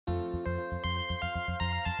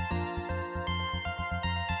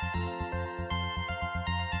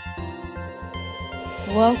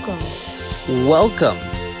Welcome. Welcome.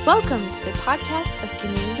 Welcome to the podcast of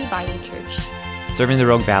Community Bible Church. Serving the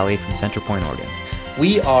Rogue Valley from Central Point, Oregon.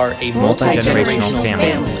 We are a multi-generational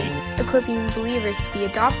family. Equipping believers to be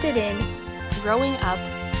adopted in, growing up,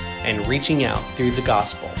 and reaching out through the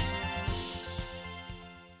gospel.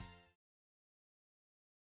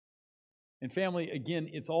 And family, again,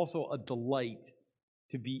 it's also a delight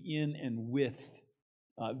to be in and with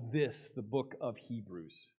the book of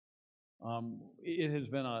Hebrews. It has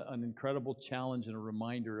been an incredible challenge and a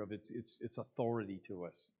reminder of its authority to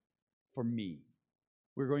us, for me.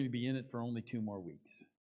 We're going to be in it for only 2 more weeks.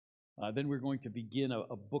 Then we're going to begin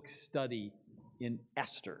a book study in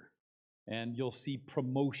Esther, and you'll see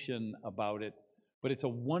promotion about it. But it's a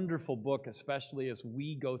wonderful book, especially as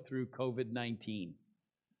we go through COVID-19.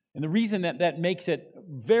 And the reason that makes it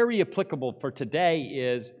very applicable for today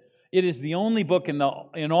is it is the only book in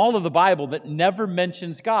all of the Bible that never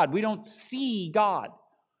mentions God. We don't see God.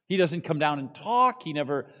 He doesn't come down and talk. He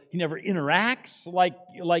never interacts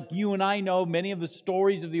like you and I know many of the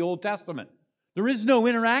stories of the Old Testament. There is no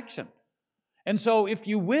interaction. And so, if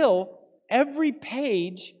you will, every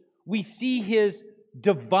page we see His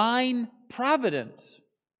divine providence.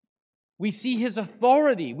 We see His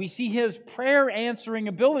authority. We see His prayer answering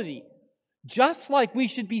ability, just like we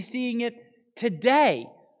should be seeing it today.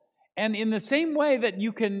 And in the same way that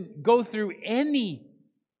you can go through any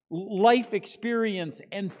life experience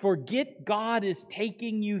and forget God is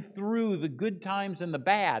taking you through the good times and the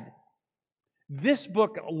bad, this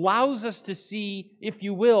book allows us to see, if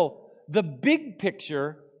you will, the big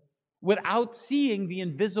picture without seeing the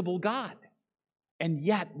invisible God. And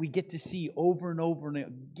yet we get to see over and over and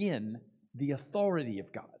again the authority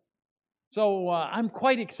of God. So I'm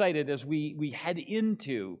quite excited as we head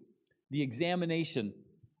into the examination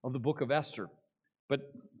of the book of Esther. But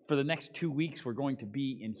for the next 2 weeks, we're going to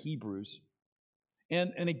be in Hebrews.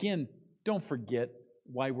 And again, don't forget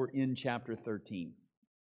why we're in chapter 13.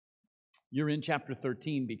 You're in chapter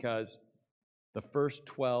 13 because the first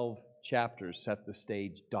 12 chapters set the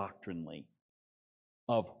stage doctrinally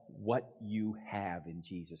of what you have in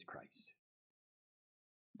Jesus Christ.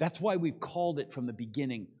 That's why we've called it from the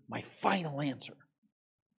beginning, my final answer.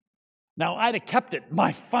 Now, I'd have kept it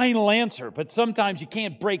my final answer, but sometimes you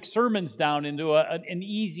can't break sermons down into an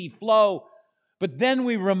easy flow. But then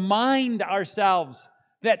we remind ourselves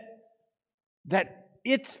that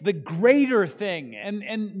it's the greater thing,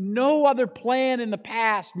 and no other plan in the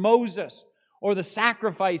past, Moses or the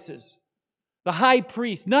sacrifices, the high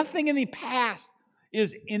priest, nothing in the past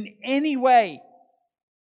is in any way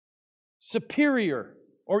superior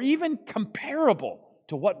or even comparable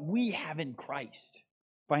to what we have in Christ.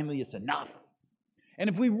 Finally, it's enough. And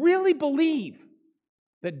if we really believe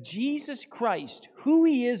that Jesus Christ, who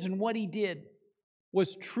He is and what He did,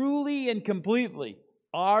 was truly and completely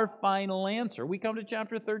our final answer, we come to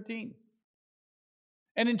chapter 13.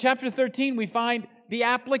 And in chapter 13, we find the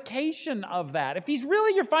application of that. If He's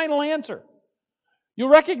really your final answer, you'll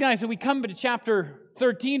recognize that we come to chapter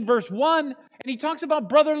 13, verse 1, and He talks about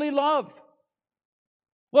brotherly love.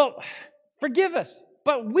 Well, forgive us,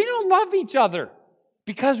 but we don't love each other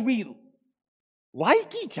because we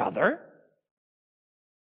like each other.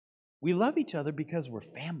 We love each other because we're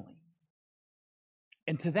family.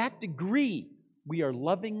 And to that degree, we are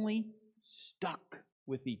lovingly stuck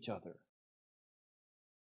with each other.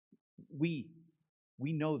 We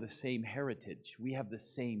know the same heritage. We have the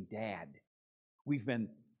same dad. We've been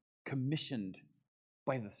commissioned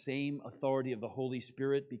by the same authority of the Holy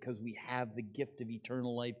Spirit because we have the gift of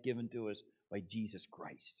eternal life given to us by Jesus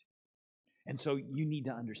Christ. And so you need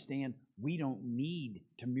to understand, we don't need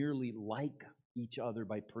to merely like each other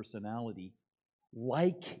by personality,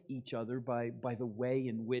 like each other by the way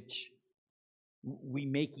in which we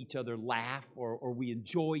make each other laugh or we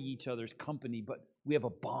enjoy each other's company, but we have a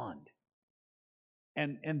bond.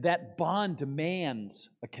 And that bond demands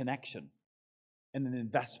a connection and an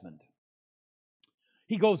investment.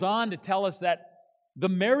 He goes on to tell us that the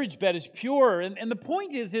marriage bed is pure. And the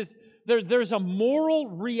point is there's a moral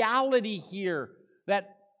reality here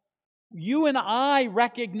that you and I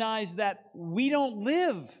recognize that we don't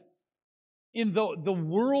live in the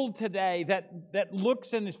world today that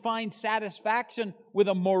looks and finds satisfaction with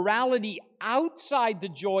a morality outside the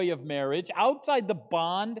joy of marriage, outside the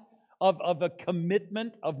bond of a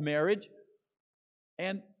commitment of marriage.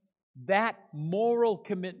 And that moral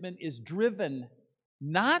commitment is driven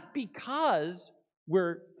not because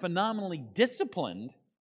we're phenomenally disciplined.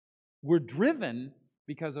 We're driven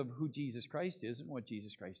because of who Jesus Christ is and what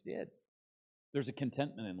Jesus Christ did. There's a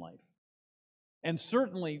contentment in life. And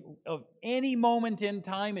certainly, of any moment in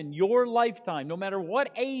time in your lifetime, no matter what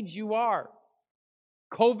age you are,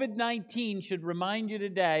 COVID-19 should remind you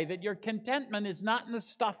today that your contentment is not in the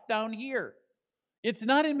stuff down here. It's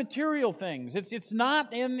not in material things. It's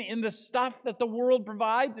not in the stuff that the world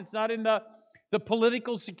provides. It's not in the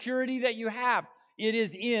political security that you have. It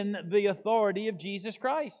is in the authority of Jesus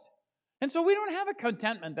Christ. And so we don't have a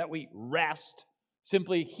contentment that we rest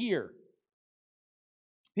simply here.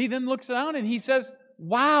 He then looks down and he says,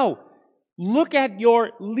 wow, look at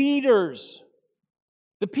your leaders.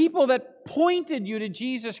 The people that pointed you to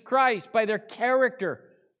Jesus Christ by their character,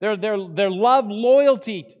 their love,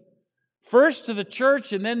 loyalty, first to the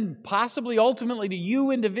church and then possibly ultimately to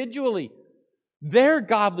you individually. Their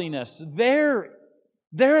godliness, their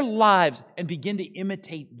lives, and begin to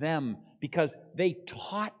imitate them because they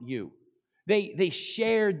taught you. They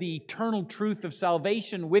shared the eternal truth of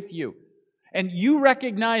salvation with you. And you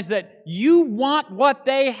recognize that you want what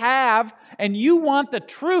they have, and you want the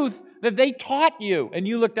truth that they taught you. And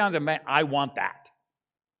you look down and say, man, I want that.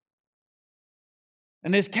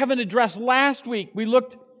 And as Kevin addressed last week, we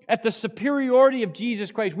looked at the superiority of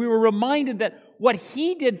Jesus Christ. We were reminded that what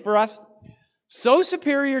He did for us, so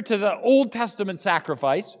superior to the Old Testament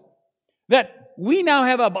sacrifice, that we now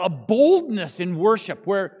have a boldness in worship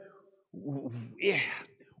where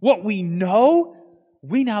what we know,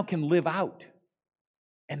 we now can live out.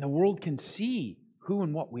 And the world can see who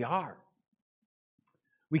and what we are.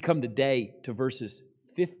 We come today to verses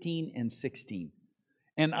 15 and 16.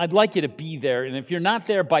 And I'd like you to be there. And if you're not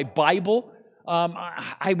there by Bible,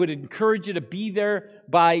 I would encourage you to be there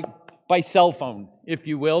by cell phone, if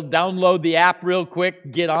you will. Download the app real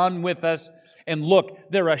quick, get on with us, and look.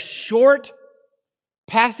 They're a short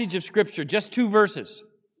passage of Scripture, just 2 verses.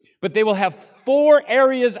 But they will have 4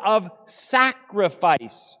 areas of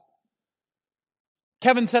sacrifice.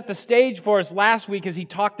 Kevin set the stage for us last week as he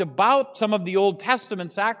talked about some of the Old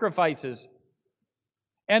Testament sacrifices.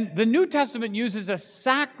 And the New Testament uses a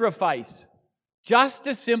sacrifice just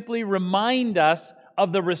to simply remind us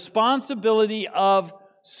of the responsibility of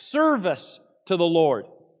service to the Lord.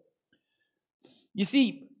 You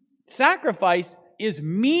see, sacrifice is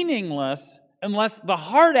meaningless unless the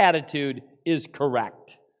heart attitude is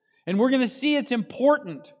correct. And we're going to see it's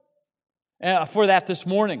important for that this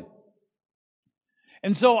morning.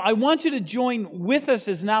 And so I want you to join with us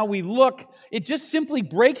as now we look. It just simply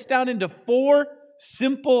breaks down into 4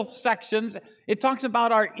 simple sections. It talks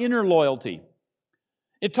about our inner loyalty.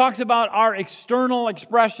 It talks about our external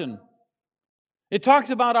expression. It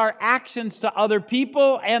talks about our actions to other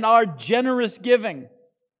people and our generous giving.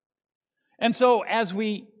 And so as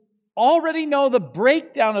we already know the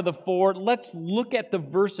breakdown of the 4, let's look at the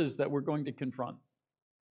verses that we're going to confront.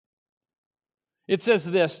 It says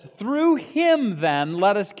this, through Him then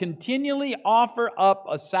let us continually offer up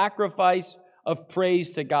a sacrifice of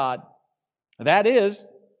praise to God. That is,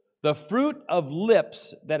 the fruit of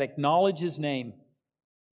lips that acknowledge His name.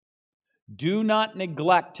 Do not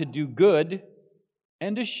neglect to do good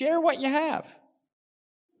and to share what you have,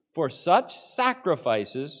 for such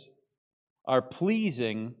sacrifices are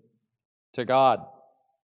pleasing to God.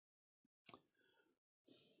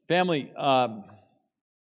 Family,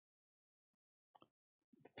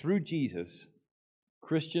 through Jesus,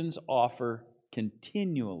 Christians offer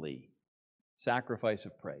continually sacrifice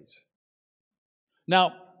of praise.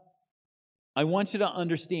 Now, I want you to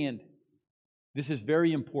understand, this is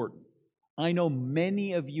very important. I know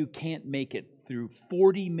many of you can't make it through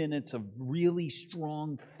 40 minutes of really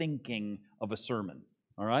strong thinking of a sermon,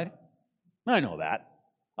 all right? I know that.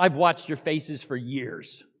 I've watched your faces for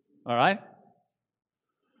years, all right?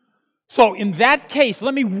 So in that case,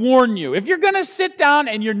 let me warn you, if you're going to sit down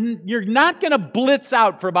and you're not going to blitz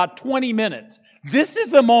out for about 20 minutes, this is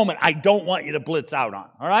the moment I don't want you to blitz out on,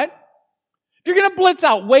 all right? If you're going to blitz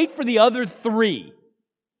out, wait for the other 3.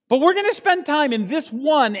 But we're going to spend time in this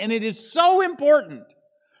one, and it is so important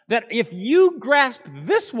that if you grasp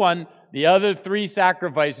this one, the other 3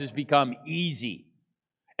 sacrifices become easy.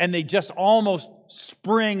 And they just almost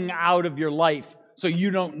spring out of your life, so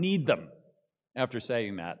you don't need them. After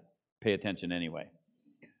saying that, pay attention anyway.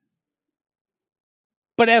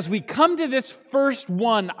 But as we come to this first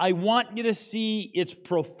one, I want you to see its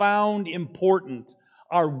profound importance.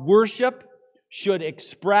 Our worship should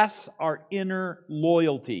express our inner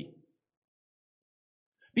loyalty.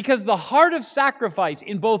 Because the heart of sacrifice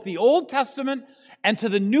in both the Old Testament and to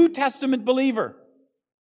the New Testament believer,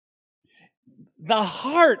 the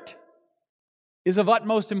heart is of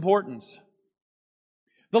utmost importance.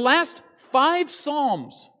 The last 5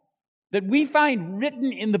 Psalms that we find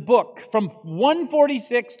written in the book, from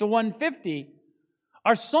 146 to 150,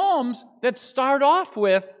 are Psalms that start off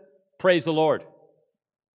with, praise the Lord.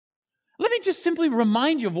 Let me just simply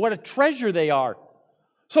remind you of what a treasure they are.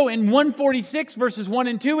 So in 146 verses 1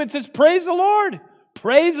 and 2, it says, praise the Lord.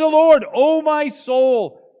 Praise the Lord, O my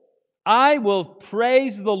soul. I will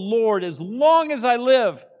praise the Lord as long as I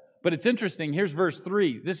live. But it's interesting. Here's verse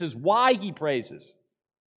 3. This is why he praises.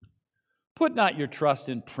 Put not your trust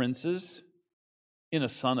in princes, in a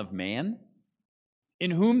son of man,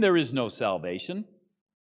 in whom there is no salvation.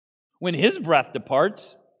 When his breath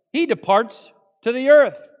departs, he departs to the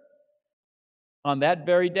earth. On that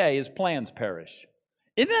very day, his plans perish.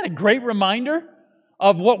 Isn't that a great reminder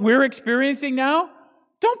of what we're experiencing now?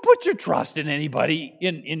 Don't put your trust in anybody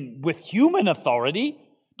with human authority.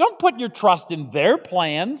 Don't put your trust in their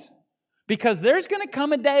plans, because there's going to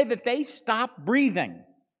come a day that they stop breathing.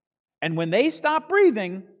 And when they stop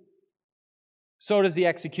breathing, so does the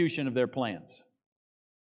execution of their plans.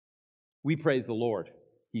 We praise the Lord.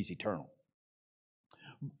 He's eternal.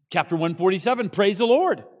 Chapter 147, praise the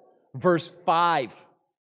Lord. Verse 5,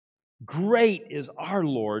 great is our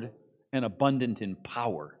Lord and abundant in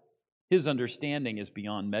power. His understanding is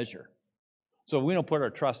beyond measure. So we don't put our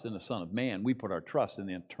trust in the Son of Man. We put our trust in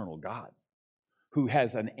the eternal God, who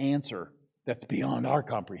has an answer that's beyond our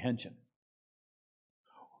comprehension.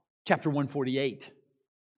 Chapter 148,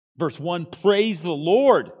 verse 1, praise the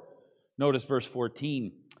Lord. Notice verse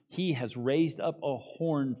 14, he has raised up a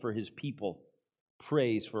horn for his people,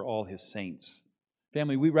 praise for all his saints.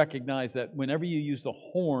 Family, we recognize that whenever you use the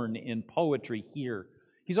horn in poetry here,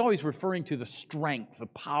 he's always referring to the strength, the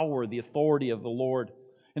power, the authority of the Lord.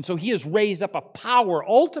 And so he has raised up a power.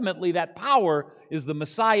 Ultimately, that power is the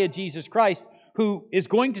Messiah, Jesus Christ, who is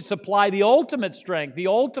going to supply the ultimate strength, the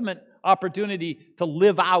ultimate opportunity to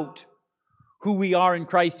live out who we are in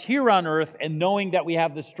Christ here on earth, and knowing that we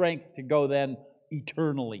have the strength to go then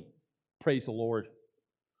eternally. Praise the Lord.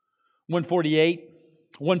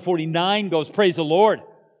 149 goes, praise the Lord.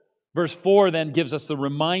 Verse 4 then gives us the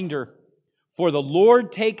reminder, for the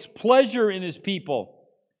Lord takes pleasure in his people.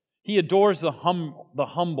 He adores the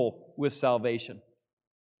humble with salvation.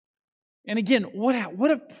 And again,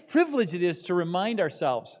 what a privilege it is to remind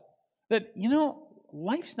ourselves that,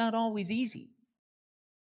 life's not always easy.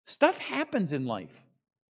 Stuff happens in life.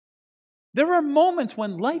 There are moments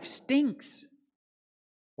when life stinks.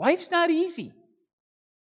 Life's not easy.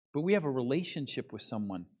 But we have a relationship with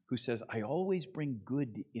someone who says, I always bring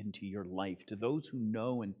good into your life to those who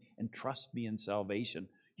know and trust me in salvation.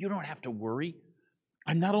 You don't have to worry.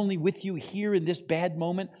 I'm not only with you here in this bad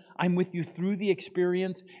moment, I'm with you through the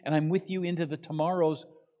experience, and I'm with you into the tomorrows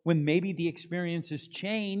when maybe the experiences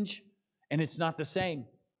change and it's not the same.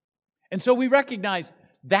 And so we recognize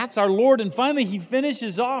that's our Lord. And finally, he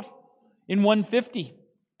finishes off in 150.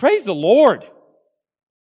 Praise the Lord.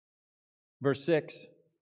 Verse 6.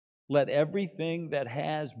 Let everything that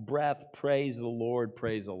has breath praise the Lord,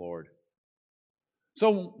 praise the Lord.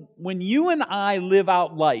 So when you and I live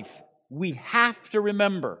out life, we have to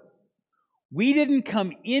remember, we didn't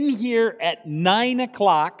come in here at 9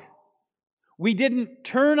 o'clock. We didn't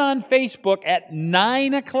turn on Facebook at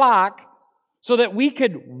 9 o'clock so that we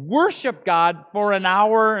could worship God for an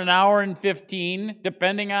hour and 15,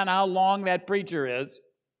 depending on how long that preacher is.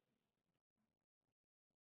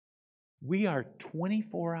 We are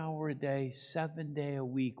 24-hour-a-day,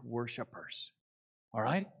 7-day-a-week worshipers. All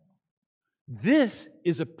right? This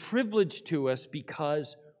is a privilege to us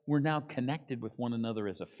because we're now connected with one another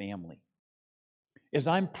as a family. As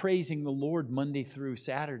I'm praising the Lord Monday through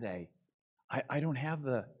Saturday, I don't have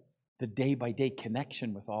the day-by-day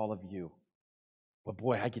connection with all of you. But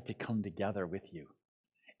boy, I get to come together with you.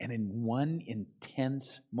 And in one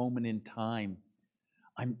intense moment in time,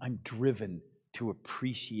 I'm driven to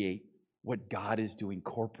appreciate what God is doing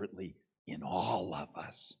corporately in all of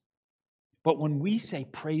us. But when we say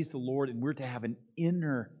praise the Lord and we're to have an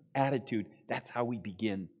inner attitude, that's how we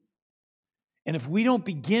begin. And if we don't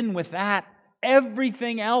begin with that,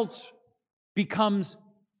 everything else becomes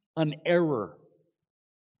an error.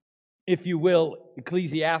 If you will,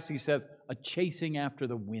 Ecclesiastes says, a chasing after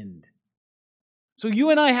the wind. So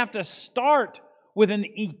you and I have to start with an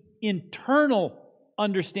internal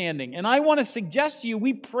understanding. And I want to suggest to you,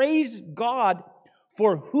 we praise God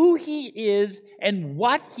for who He is and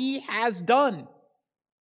what He has done.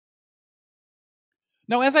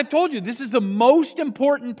 Now, as I've told you, this is the most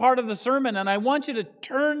important part of the sermon, and I want you to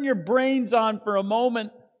turn your brains on for a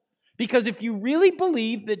moment, because if you really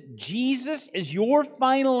believe that Jesus is your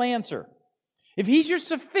final answer, if He's your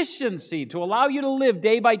sufficiency to allow you to live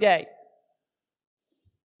day by day,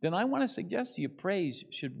 then I want to suggest to you praise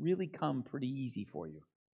should really come pretty easy for you.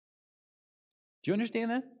 Do you understand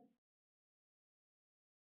that?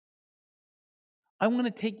 I want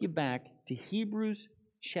to take you back to Hebrews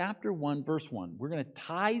chapter 1, verse 1. We're going to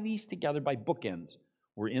tie these together by bookends.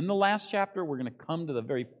 We're in the last chapter. We're going to come to the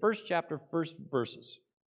very first chapter, first verses.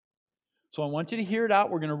 So I want you to hear it out.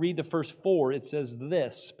 We're going to read the first 4. It says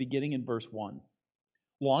this, beginning in verse 1.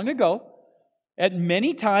 Long ago, at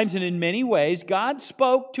many times and in many ways, God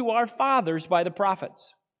spoke to our fathers by the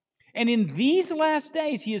prophets. And in these last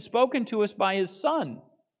days, He has spoken to us by His Son,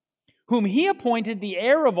 whom He appointed the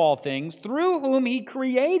heir of all things, through whom He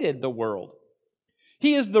created the world.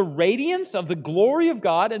 He is the radiance of the glory of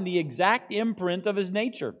God and the exact imprint of His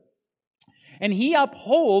nature. And He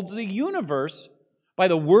upholds the universe by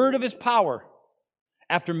the word of His power.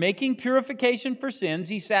 After making purification for sins,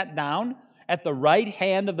 He sat down at the right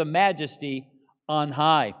hand of the Majesty on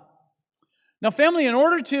high. Now, family, in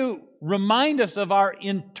order to remind us of our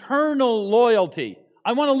internal loyalty,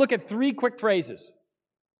 I want to look at 3 quick phrases.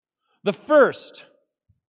 The first,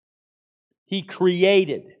 He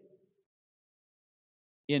created,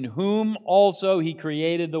 in whom also He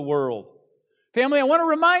created the world. Family, I want to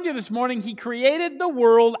remind you this morning, He created the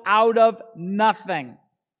world out of nothing.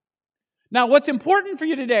 Now, what's important for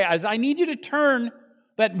you today is I need you to turn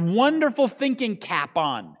that wonderful thinking cap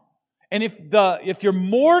on. And if you're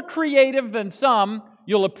more creative than some,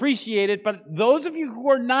 you'll appreciate it. But those of you who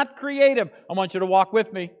are not creative, I want you to walk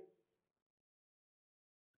with me.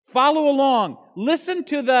 Follow along. Listen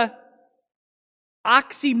to the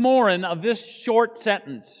oxymoron of this short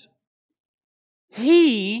sentence.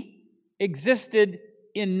 He existed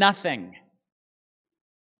in nothing.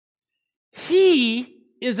 He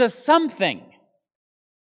is a something.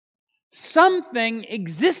 Something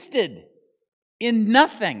existed in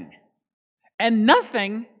nothing. And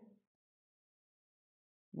nothing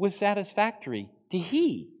was satisfactory to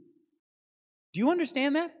He. Do you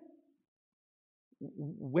understand that?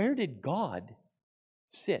 Where did God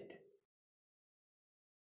sit?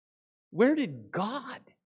 Where did God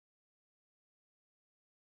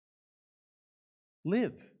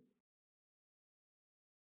live?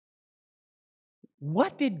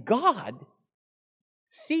 What did God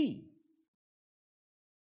see?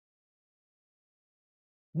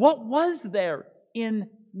 What was there in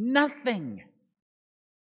nothing?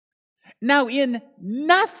 Now, in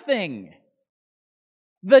nothing,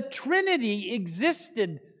 the Trinity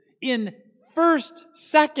existed in first,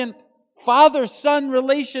 second, Father-Son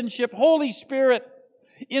relationship, Holy Spirit,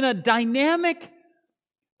 in a dynamic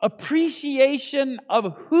appreciation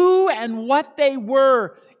of who and what they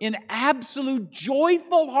were in absolute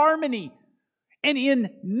joyful harmony. And in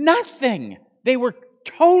nothing, they were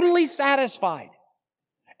totally satisfied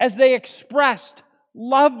as they expressed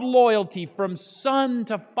love, loyalty from Son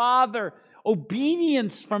to Father,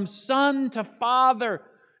 obedience from Son to Father,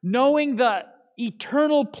 knowing the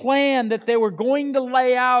eternal plan that they were going to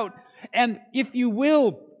lay out. And if you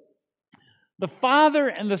will, the Father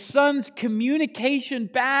and the Son's communication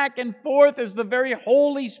back and forth as the very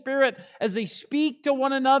Holy Spirit, as they speak to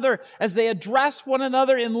one another, as they address one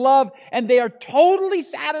another in love, and they are totally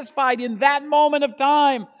satisfied in that moment of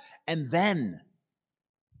time. And then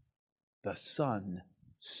the Son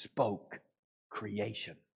spoke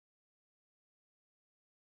creation.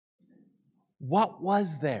 What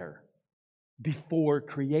was there before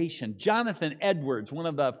creation? Jonathan Edwards, one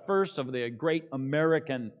of the first of the great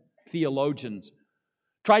American theologians,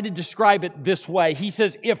 tried to describe it this way. He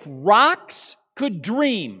says, if rocks could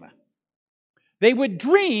dream, they would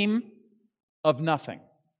dream of nothing.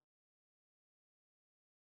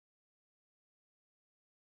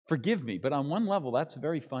 Forgive me, but on one level, that's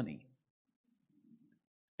very funny.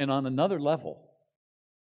 And on another level,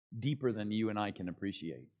 deeper than you and I can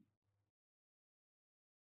appreciate.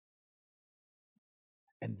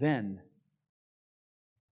 And then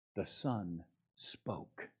the Son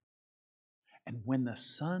spoke. And when the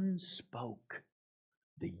Son spoke,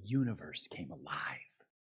 the universe came alive.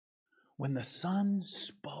 When the Son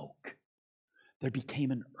spoke, there became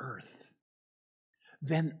an earth.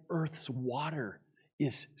 Then earth's water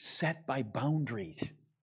is set by boundaries.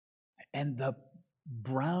 And the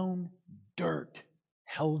brown dirt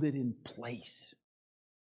held it in place.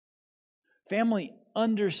 Family,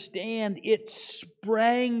 understand it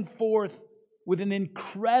sprang forth with an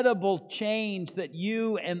incredible change that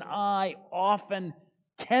you and I often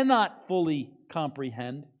cannot fully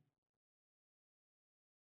comprehend.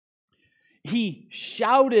 He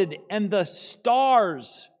shouted, and the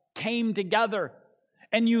stars came together.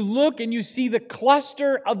 And you look and you see the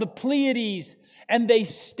cluster of the Pleiades, and they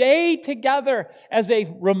stay together as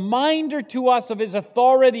a reminder to us of His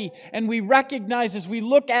authority. And we recognize as we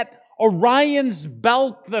look at Orion's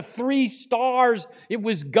belt, the 3 stars, it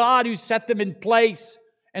was God who set them in place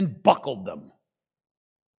and buckled them.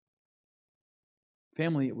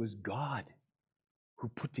 Family, it was God who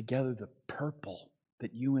put together the purple,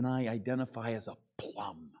 that you and I identify as a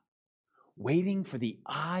plum, waiting for the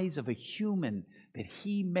eyes of a human that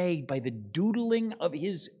He made by the doodling of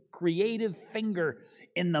His creative finger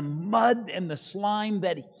in the mud and the slime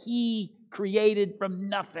that He created from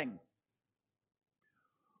nothing.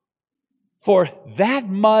 For that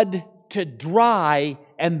mud to dry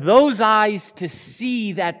and those eyes to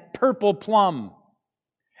see that purple plum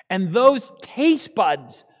and those taste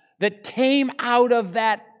buds that came out of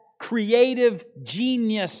that creative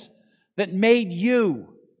genius that made you.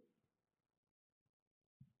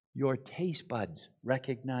 Your taste buds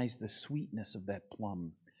recognized the sweetness of that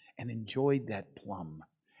plum and enjoyed that plum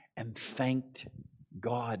and thanked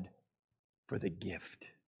God for the gift.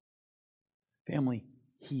 Family,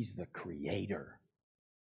 He's the Creator.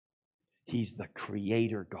 He's the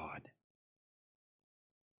Creator God.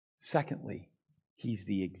 Secondly, He's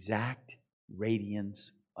the exact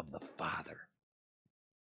radiance of the Father.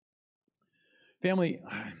 Family,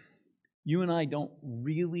 you and I don't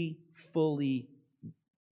really fully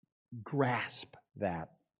grasp that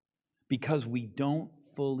because we don't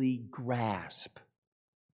fully grasp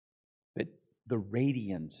that the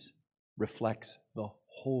radiance reflects the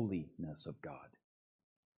holiness of God.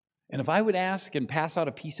 And if I would ask and pass out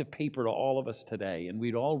a piece of paper to all of us today, and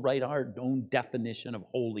we'd all write our own definition of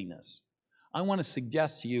holiness, I want to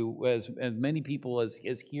suggest to you, as many people as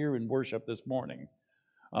here in worship this morning,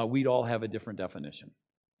 we'd all have a different definition.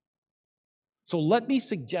 So let me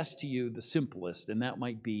suggest to you the simplest, and that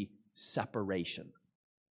might be separation.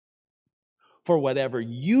 For whatever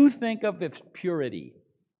you think of as purity,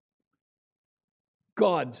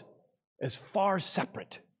 God's as far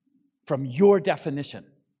separate from your definition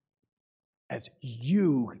as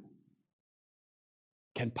you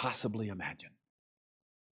can possibly imagine.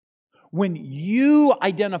 When you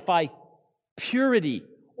identify purity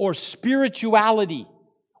or spirituality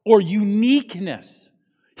or uniqueness,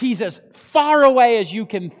 He's as far away as you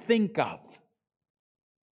can think of.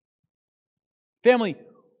 Family,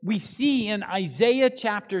 we see in Isaiah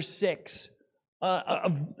chapter 6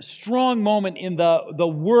 a strong moment in the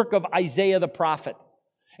work of Isaiah the prophet.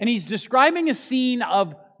 And he's describing a scene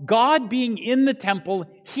of God being in the temple,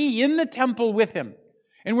 He in the temple with Him.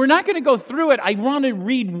 And we're not going to go through it. I want to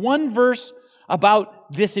read one verse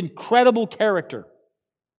about this incredible character.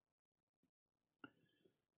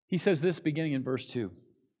 He says this beginning in verse 2.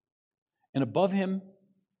 And above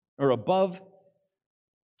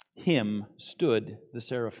Him stood the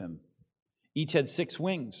seraphim. Each had 6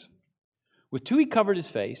 wings. With 2 He covered His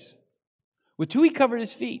face. With 2 He covered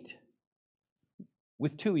His feet.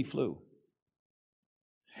 With 2 He flew.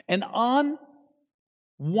 And on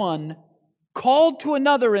one called to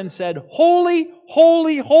another and said, Holy,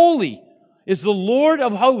 holy, holy is the Lord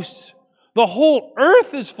of hosts. The whole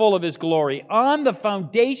earth is full of His glory. On the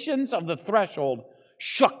foundations of the threshold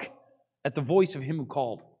shook at the voice of Him who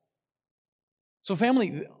called. So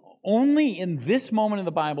family, only in this moment in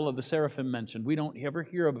the Bible are the seraphim mentioned. We don't ever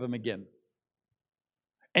hear of them again.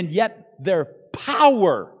 And yet their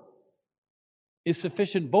power is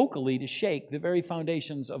sufficient vocally to shake the very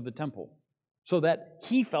foundations of the temple, so that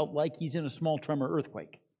he felt like he's in a small tremor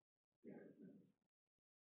earthquake.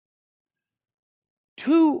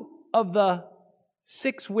 2 of the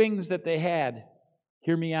 6 wings that they had,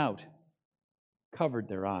 hear me out, covered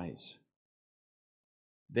their eyes.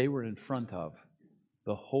 They were in front of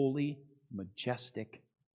the holy, majestic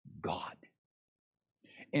God.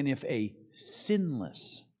 And if a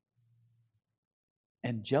sinless,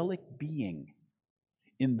 angelic being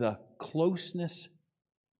in the closeness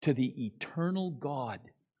to the eternal God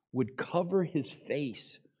would cover His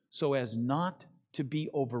face so as not to be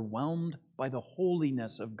overwhelmed by the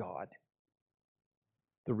holiness of God,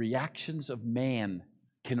 the reactions of man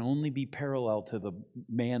can only be parallel to the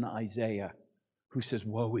man Isaiah who says,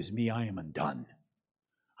 Woe is me, I am undone.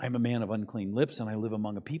 I am a man of unclean lips, and I live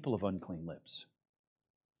among a people of unclean lips.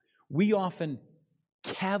 We often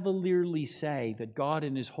cavalierly say that God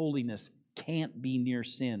in His holiness can't be near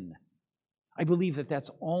sin. I believe that that's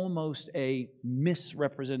almost a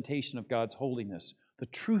misrepresentation of God's holiness. The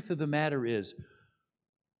truth of the matter is,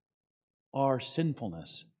 our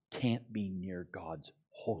sinfulness can't be near God's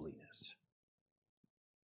holiness.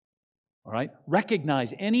 All right?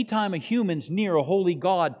 Recognize anytime a human's near a holy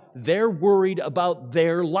God, they're worried about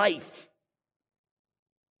their life.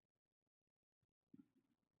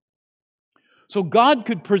 So God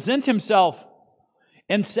could present Himself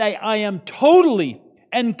and say, I am totally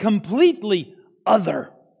and completely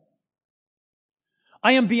other.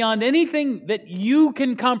 I am beyond anything that you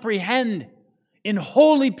can comprehend in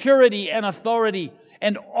holy purity and authority,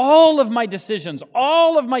 and all of my decisions,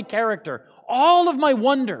 all of my character, all of my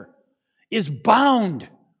wonder is bound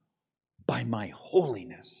by my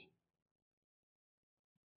holiness.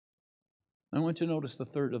 I want you to notice the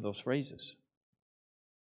third of those phrases.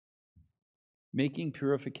 Making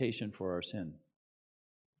purification for our sin.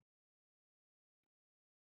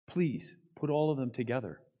 Please put all of them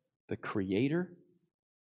together. The Creator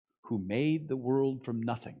who made the world from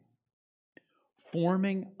nothing,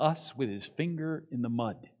 forming us with His finger in the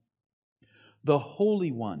mud. The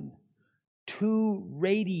Holy One, too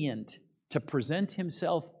radiant to present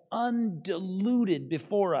Himself undiluted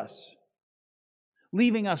before us,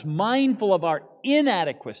 leaving us mindful of our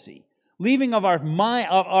inadequacy, leaving of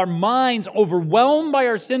our minds overwhelmed by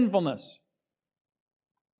our sinfulness,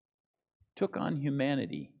 took on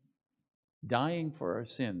humanity, dying for our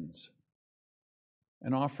sins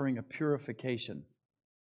and offering a purification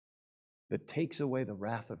that takes away the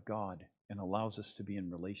wrath of God and allows us to be in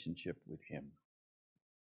relationship with Him.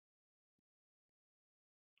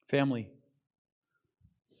 Family,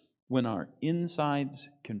 when our insides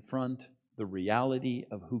confront the reality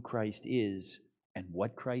of who Christ is and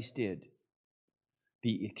what Christ did,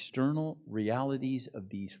 the external realities of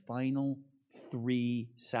these final 3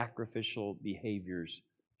 sacrificial behaviors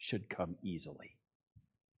should come easily.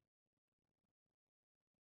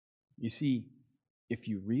 You see, if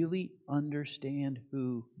you really understand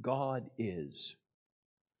who God is,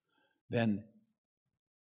 then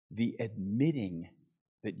the admitting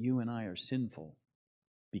that you and I are sinful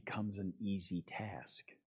becomes an easy task.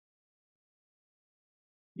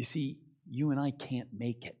 You see, you and I can't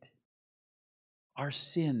make it. Our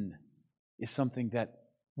sin is something that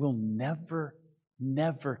we'll never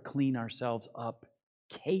clean ourselves up,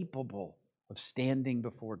 capable of standing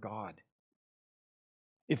before God.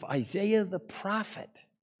 If Isaiah the prophet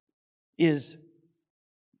is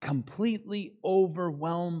completely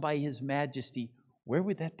overwhelmed by His majesty, where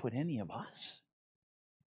would that put any of us?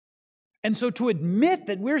 And so to admit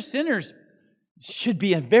that we're sinners should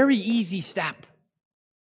be a very easy step.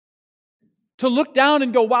 To look down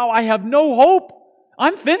and go, wow, I have no hope.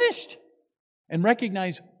 I'm finished. And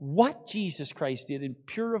recognize what Jesus Christ did in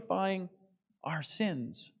purifying our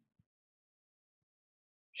sins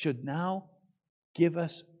should now give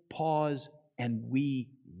us pause and we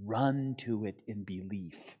run to it in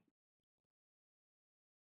belief.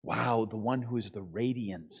 Wow, the one who is the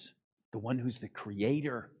radiance, the one who's the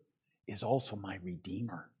Creator, is also my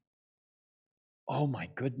Redeemer. Oh my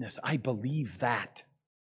goodness, I believe that.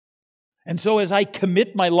 And so as I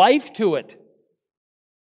commit my life to it,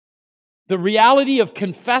 the reality of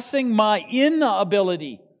confessing my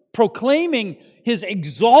inability, proclaiming His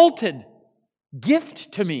exalted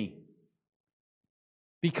gift to me,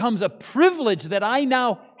 becomes a privilege that I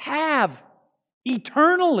now have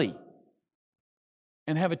eternally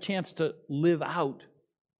and have a chance to live out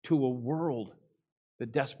to a world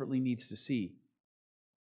that desperately needs to see.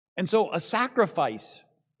 And so a sacrifice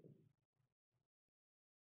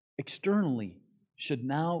externally should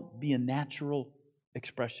now be a natural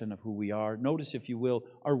expression of who we are. Notice, if you will,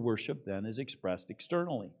 our worship then is expressed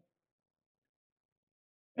externally.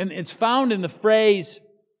 And it's found in the phrase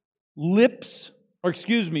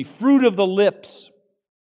fruit of the lips.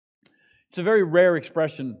 It's a very rare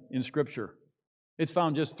expression in Scripture. It's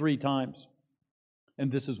found just 3 times,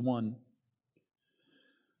 and this is one.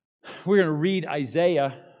 We're going to read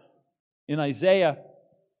Isaiah. In Isaiah,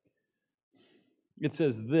 it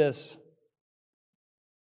says this,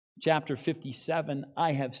 chapter 57,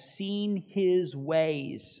 I have seen His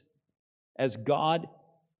ways, as God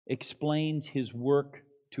explains His work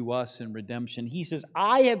to us in redemption. He says,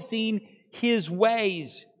 I have seen His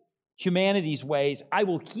ways, humanity's ways. I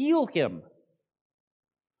will heal him.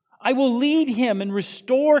 I will lead him and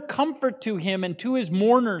restore comfort to him and to his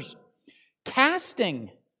mourners,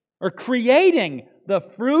 creating the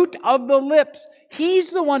fruit of the lips.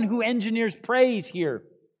 He's the one who engineers praise here.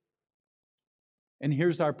 And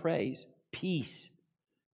here's our praise. Peace.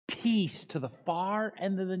 Peace to the far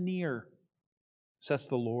and to the near, says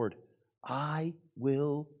the Lord. I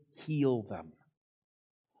will heal them.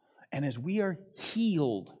 And as we are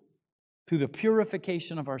healed through the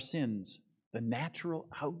purification of our sins, the natural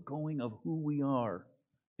outgoing of who we are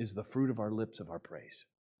is the fruit of our lips of our praise.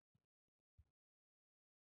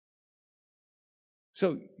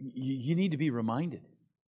 So you need to be reminded.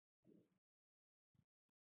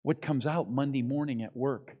 What comes out Monday morning at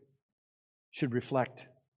work should reflect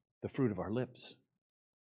the fruit of our lips.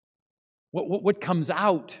 What comes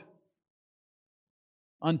out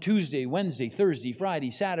on Tuesday, Wednesday, Thursday,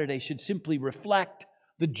 Friday, Saturday should simply reflect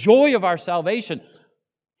the joy of our salvation,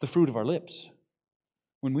 the fruit of our lips.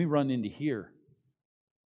 When we run into here,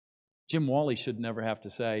 Jim Wally should never have to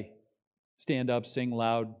say, stand up, sing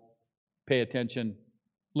loud, pay attention,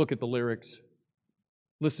 look at the lyrics,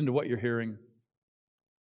 listen to what you're hearing.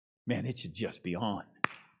 Man, it should just be on.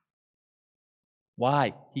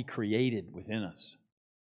 Why? He created within us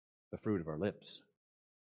the fruit of our lips.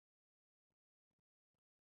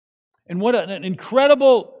 And what an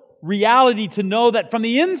incredible reality to know that from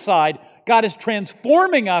the inside, God is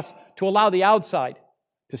transforming us to allow the outside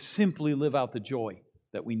to simply live out the joy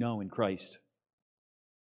that we know in Christ.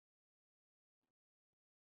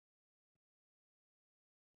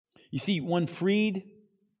 You see, one freed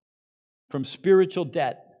from spiritual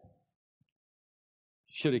debt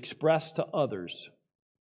should express to others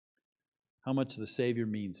how much the Savior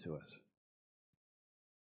means to us.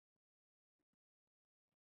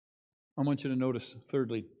 I want you to notice,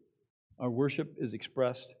 thirdly, our worship is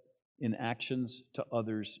expressed in actions to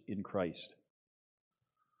others in Christ.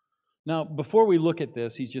 Now, before we look at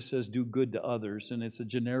this, he just says, do good to others, and it's a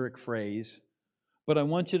generic phrase. But I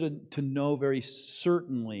want you to know very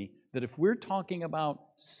certainly that if we're talking about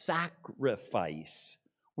sacrifice,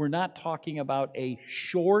 we're not talking about a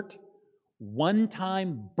short,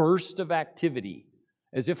 one-time burst of activity,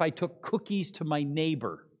 as if I took cookies to my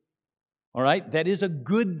neighbor. All right? That is a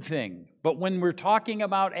good thing. But when we're talking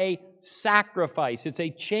about a sacrifice, it's a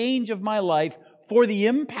change of my life for the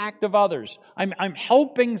impact of others. I'm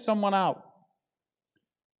helping someone out.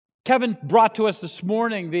 Kevin brought to us this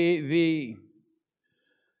morning the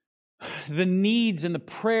needs and the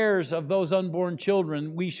prayers of those unborn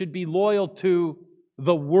children. We should be loyal to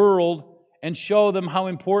the world and show them how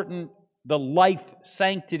important the life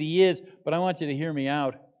sanctity is. But I want you to hear me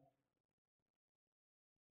out.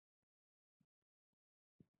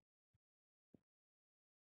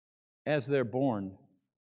 As they're born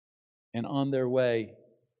and on their way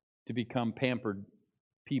to become pampered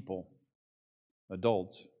people,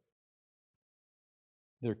 adults,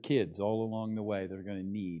 they're kids all along the way that are going to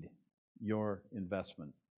need your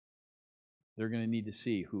investment. They're going to need to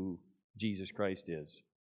see who Jesus Christ is.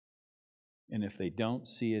 And if they don't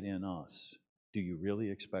see it in us, do you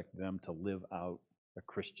really expect them to live out a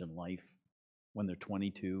Christian life when they're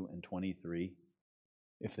 22 and 23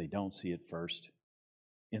 if they don't see it first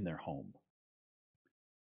in their home?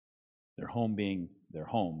 Their home being their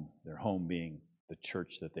home being the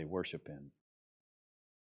church that they worship in.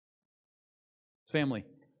 Family,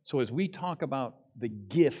 so as we talk about the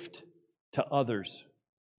gift to others,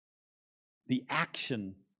 the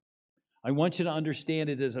action, I want you to understand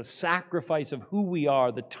it as a sacrifice of who we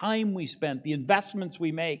are, the time we spent, the investments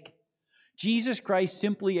we make. Jesus Christ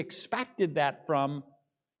simply expected that from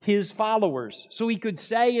His followers. So He could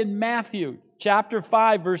say in Matthew chapter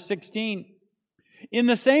 5, verse 16, in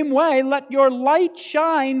the same way, let your light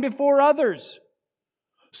shine before others,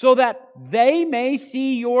 so that they may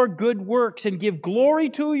see your good works and give glory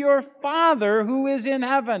to your Father who is in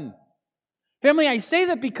heaven. Family, I say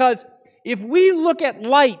that because if we look at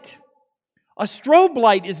light, a strobe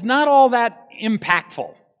light is not all that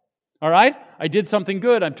impactful. All right? I did something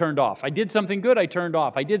good, I'm turned off. I did something good, I turned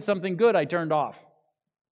off. I did something good, I turned off.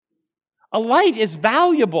 A light is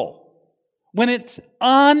valuable when it's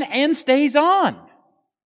on and stays on.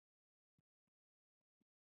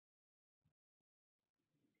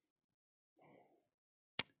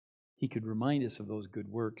 He could remind us of those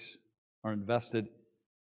good works are invested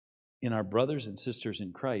in our brothers and sisters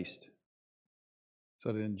in Christ.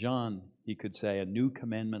 So that in John, he could say, a new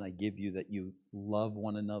commandment I give you, that you love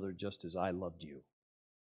one another just as I loved you.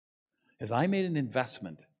 As I made an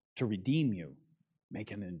investment to redeem you, make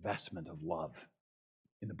an investment of love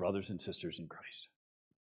in the brothers and sisters in Christ.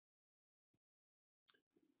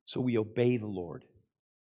 So we obey the Lord.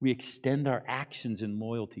 We extend our actions in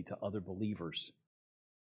loyalty to other believers.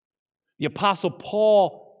 The Apostle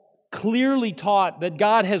Paul clearly taught that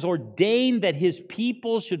God has ordained that His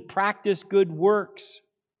people should practice good works.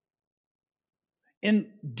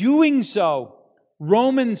 In doing so,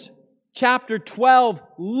 Romans chapter 12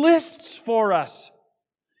 lists for us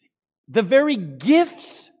the very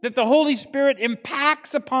gifts that the Holy Spirit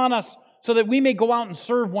impacts upon us so that we may go out and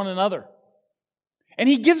serve one another. And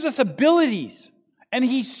He gives us abilities, and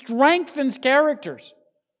He strengthens characters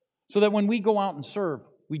so that when we go out and serve,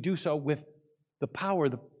 we do so with the power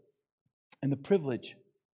and the privilege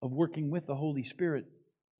of working with the Holy Spirit,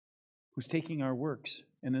 who's taking our works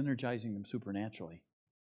and energizing them supernaturally.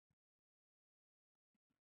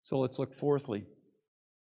 So let's look fourthly.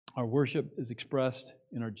 Our worship is expressed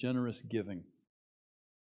in our generous giving.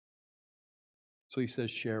 So he says,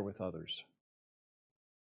 share with others.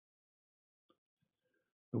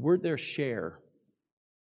 The word there, share,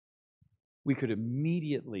 we could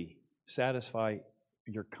immediately satisfy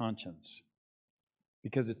your conscience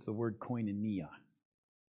because it's the word koinonia.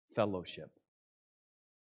 fellowship.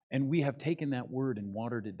 And we have taken that word and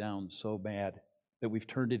watered it down so bad that we've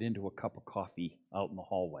turned it into a cup of coffee out in the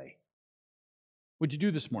hallway. What'd you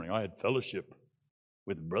do this morning? I had fellowship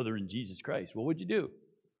with a brother in Jesus Christ. Well, what'd you do?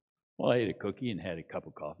 Well, I ate a cookie and had a cup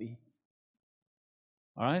of coffee.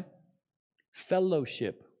 All right?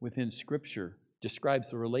 Fellowship within Scripture describes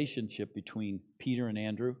the relationship between Peter and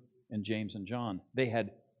Andrew and James and John. They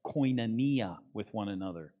had koinonia with one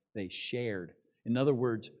another. They shared. In other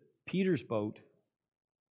words, Peter's boat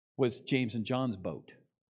was James and John's boat.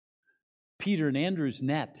 Peter and Andrew's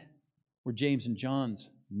net were James and John's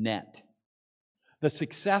net. The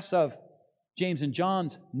success of James and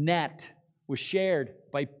John's net was shared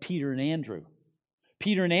by Peter and Andrew.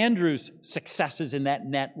 Peter and Andrew's successes in that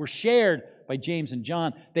net were shared by James and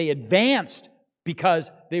John. They advanced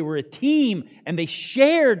because they were a team and they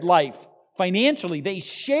shared life financially. They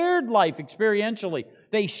shared life experientially.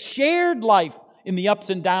 They shared life in the ups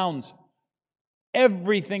and downs.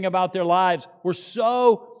 Everything about their lives were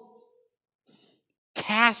so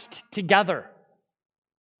cast together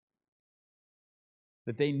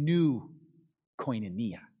that they knew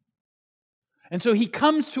koinonia. And so he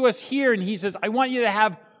comes to us here and he says, I want you to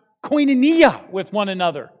have koinonia with one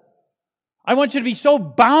another. I want you to be so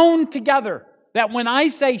bound together that when I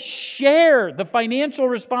say share the financial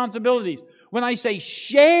responsibilities, when I say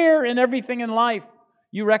share in everything in life,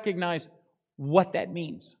 you recognize what that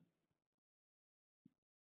means.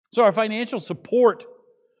 So our financial support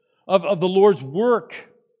of the Lord's work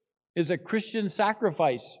is a Christian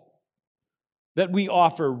sacrifice that we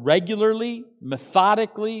offer regularly,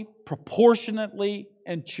 methodically, proportionately,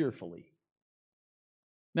 and cheerfully.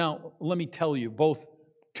 Now, let me tell you, both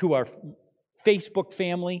to our Facebook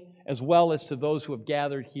family as well as to those who have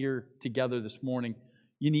gathered here together this morning,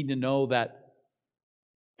 you need to know that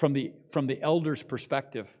from the elders'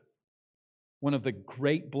 perspective, one of the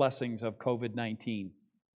great blessings of COVID-19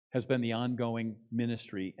 has been the ongoing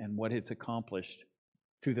ministry and what it's accomplished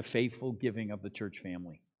through the faithful giving of the church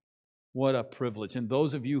family. What a privilege. And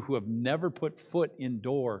those of you who have never put foot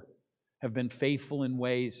indoor have been faithful in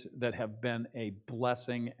ways that have been a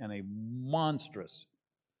blessing and a monstrous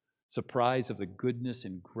surprise of the goodness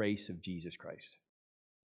and grace of Jesus Christ.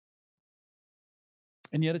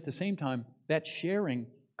 And yet at the same time, that sharing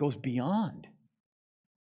goes beyond.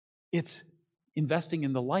 It's investing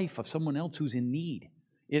in the life of someone else who's in need.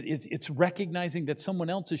 It's recognizing that someone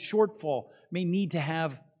else's shortfall may need to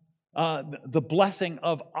have the blessing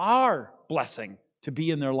of our blessing to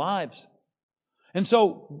be in their lives. And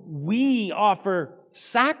so we offer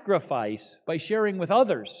sacrifice by sharing with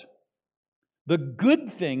others the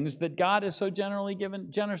good things that God has so generously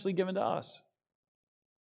given to us.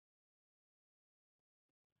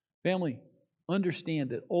 Family,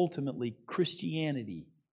 understand that ultimately Christianity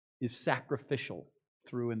is sacrificial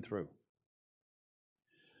through and through.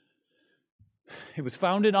 It was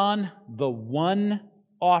founded on the one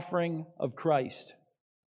offering of Christ.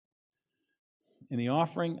 And the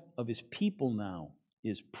offering of His people now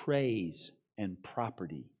is praise and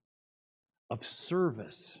property, of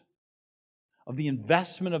service, of the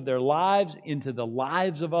investment of their lives into the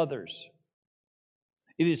lives of others.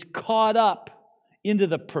 It is caught up into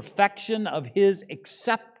the perfection of His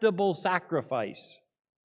acceptable sacrifice.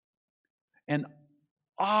 And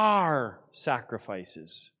our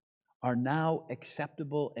sacrifices are now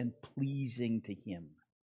acceptable and pleasing to Him.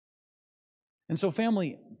 And so,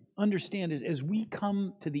 family, understand as we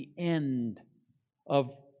come to the end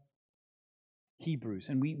of Hebrews,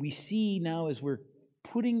 and we see now as we're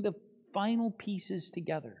putting the final pieces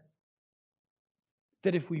together,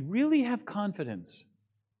 that if we really have confidence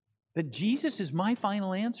that Jesus is my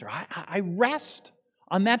final answer, I rest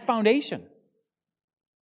on that foundation,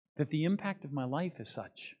 that the impact of my life is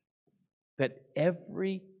such that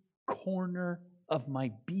every corner of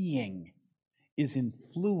my being is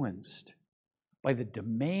influenced by the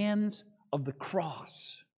demands of the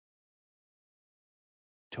cross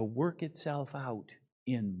to work itself out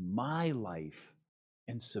in my life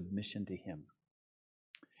and submission to Him.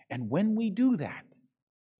 And when we do that,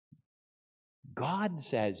 God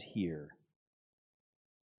says here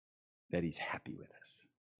that He's happy with us.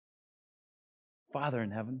 Father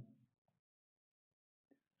in heaven,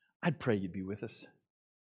 I'd pray You'd be with us.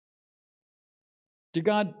 Dear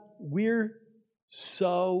God, we're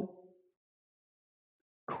so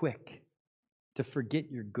quick to forget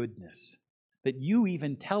Your goodness that You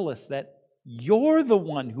even tell us that You're the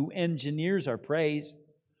one who engineers our praise.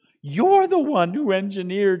 You're the one who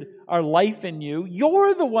engineered our life in you.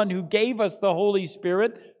 You're the one who gave us the Holy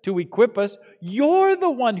Spirit to equip us. You're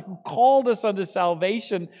the one who called us unto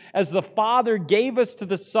salvation as the Father gave us to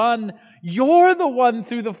the Son. You're the one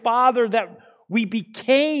through the Father that we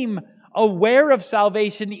became aware of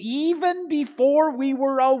salvation even before we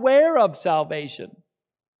were aware of salvation.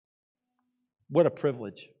 What a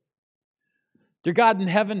privilege. Dear God in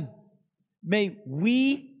heaven, may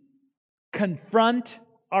we confront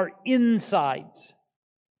our insides,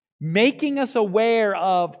 making us aware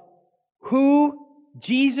of who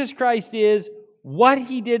Jesus Christ is, what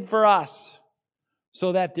He did for us,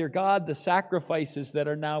 so that, dear God, the sacrifices that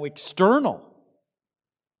are now external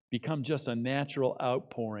become just a natural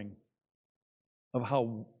outpouring of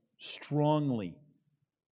how strongly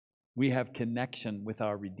we have connection with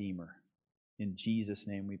our Redeemer. In Jesus'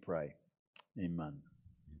 name we pray. Amen.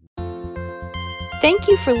 Thank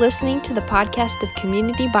you for listening to the podcast of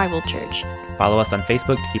Community Bible Church. Follow us on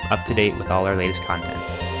Facebook to keep up to date with all our latest content.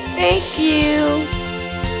 Thank you.